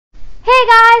Hey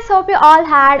guys, hope you all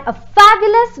had a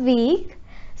fabulous week.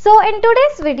 So in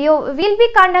today's video, we'll be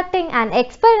conducting an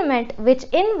experiment which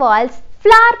involves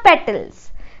flower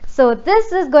petals. So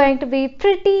this is going to be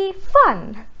pretty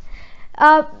fun.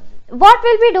 What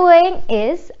we'll be doing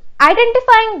is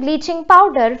identifying bleaching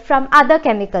powder from other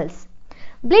chemicals.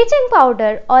 Bleaching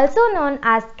powder, also known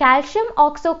as calcium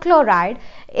oxochloride,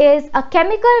 is a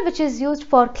chemical which is used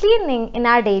for cleaning in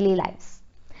our daily lives.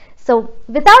 So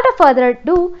without a further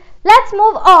ado, let's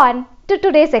move on to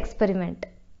today's experiment.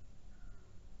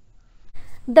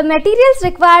 The materials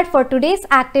required for today's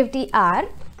activity are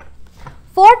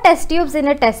 4 test tubes in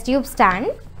a test tube stand,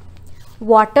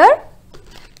 water,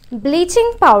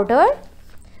 bleaching powder,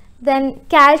 then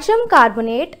calcium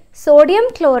carbonate, sodium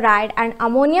chloride and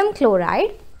ammonium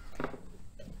chloride,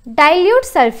 dilute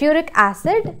sulfuric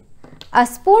acid, a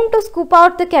spoon to scoop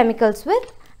out the chemicals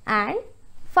with, and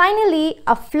finally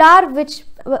a flower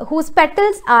whose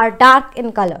petals are dark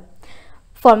in color.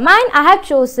 For mine, I have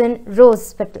chosen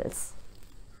rose petals.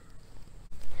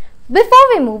 Before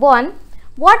we move on,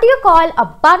 what do you call a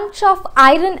bunch of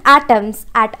iron atoms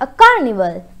at a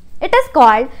carnival? It is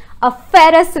called a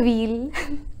Ferris wheel.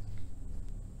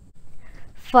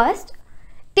 First,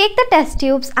 take the test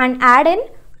tubes and add in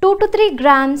 2 to 3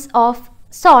 grams of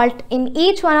salt in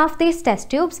each one of these test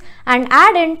tubes and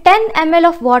add in 10 ml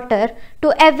of water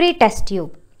to every test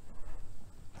tube.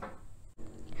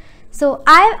 So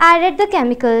I have added the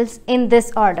chemicals in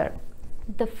this order.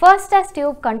 The first test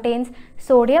tube contains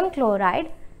sodium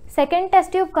chloride, second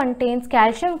test tube contains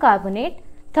calcium carbonate,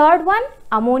 third one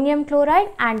ammonium chloride,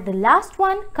 and the last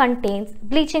one contains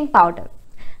bleaching powder.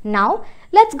 Now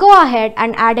let's go ahead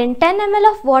and add in 10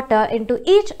 ml of water into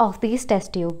each of these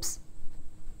test tubes.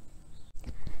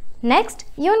 Next,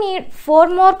 you need 4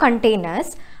 more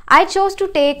containers. I chose to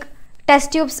take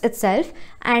test tubes itself,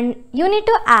 and you need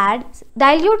to add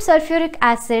dilute sulfuric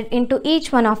acid into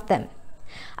each one of them.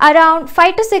 Around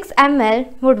 5 to 6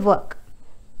 ml would work.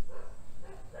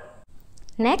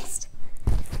 Next,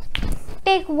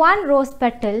 take 1 rose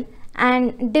petal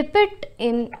and dip it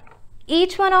in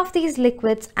each one of these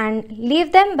liquids and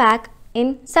leave them back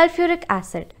in sulfuric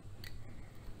acid.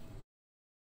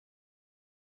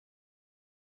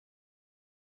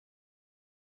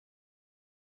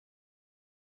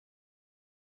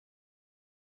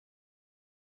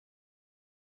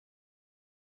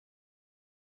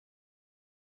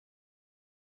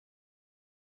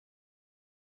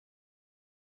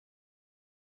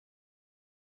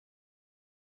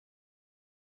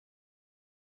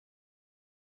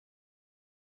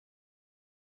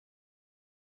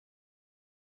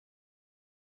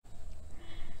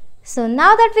 So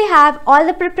now that we have all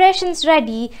the preparations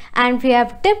ready and we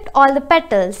have dipped all the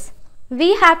petals,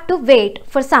 we have to wait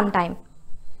for some time.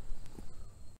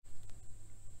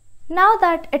 Now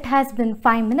that it has been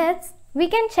 5 minutes, we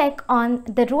can check on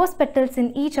the rose petals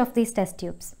in each of these test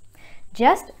tubes.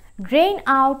 Just drain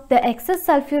out the excess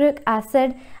sulfuric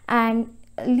acid and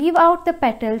leave out the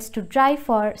petals to dry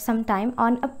for some time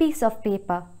on a piece of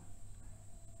paper.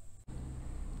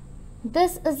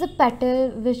 This is the petal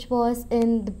which was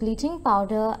in the bleaching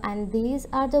powder, and these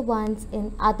are the ones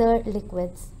in other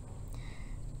liquids.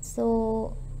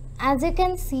 So as you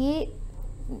can see,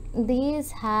 these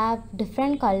have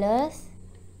different colors.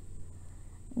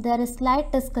 There is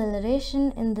slight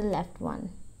discoloration in the left one.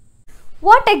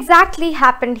 What exactly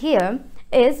happened here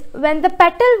is when the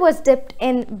petal was dipped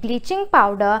in bleaching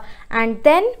powder and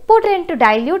then put into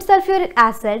dilute sulfuric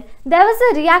acid, there was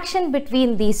a reaction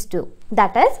between these two.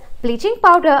 That is, bleaching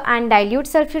powder and dilute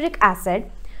sulfuric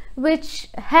acid, which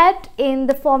helped in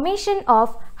the formation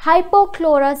of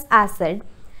hypochlorous acid.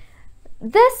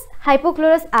 This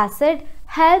hypochlorous acid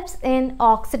helps in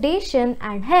oxidation,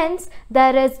 and hence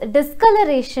there is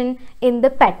discoloration in the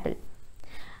petal.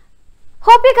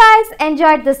 Hope you guys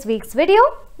enjoyed this week's video.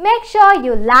 Make sure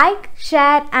you like,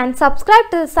 share and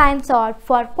subscribe to the Science Orb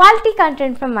for quality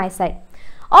content from my side.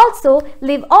 Also,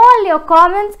 leave all your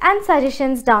comments and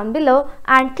suggestions down below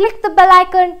and click the bell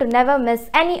icon to never miss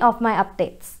any of my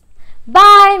updates.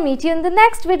 Bye! Meet you in the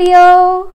next video.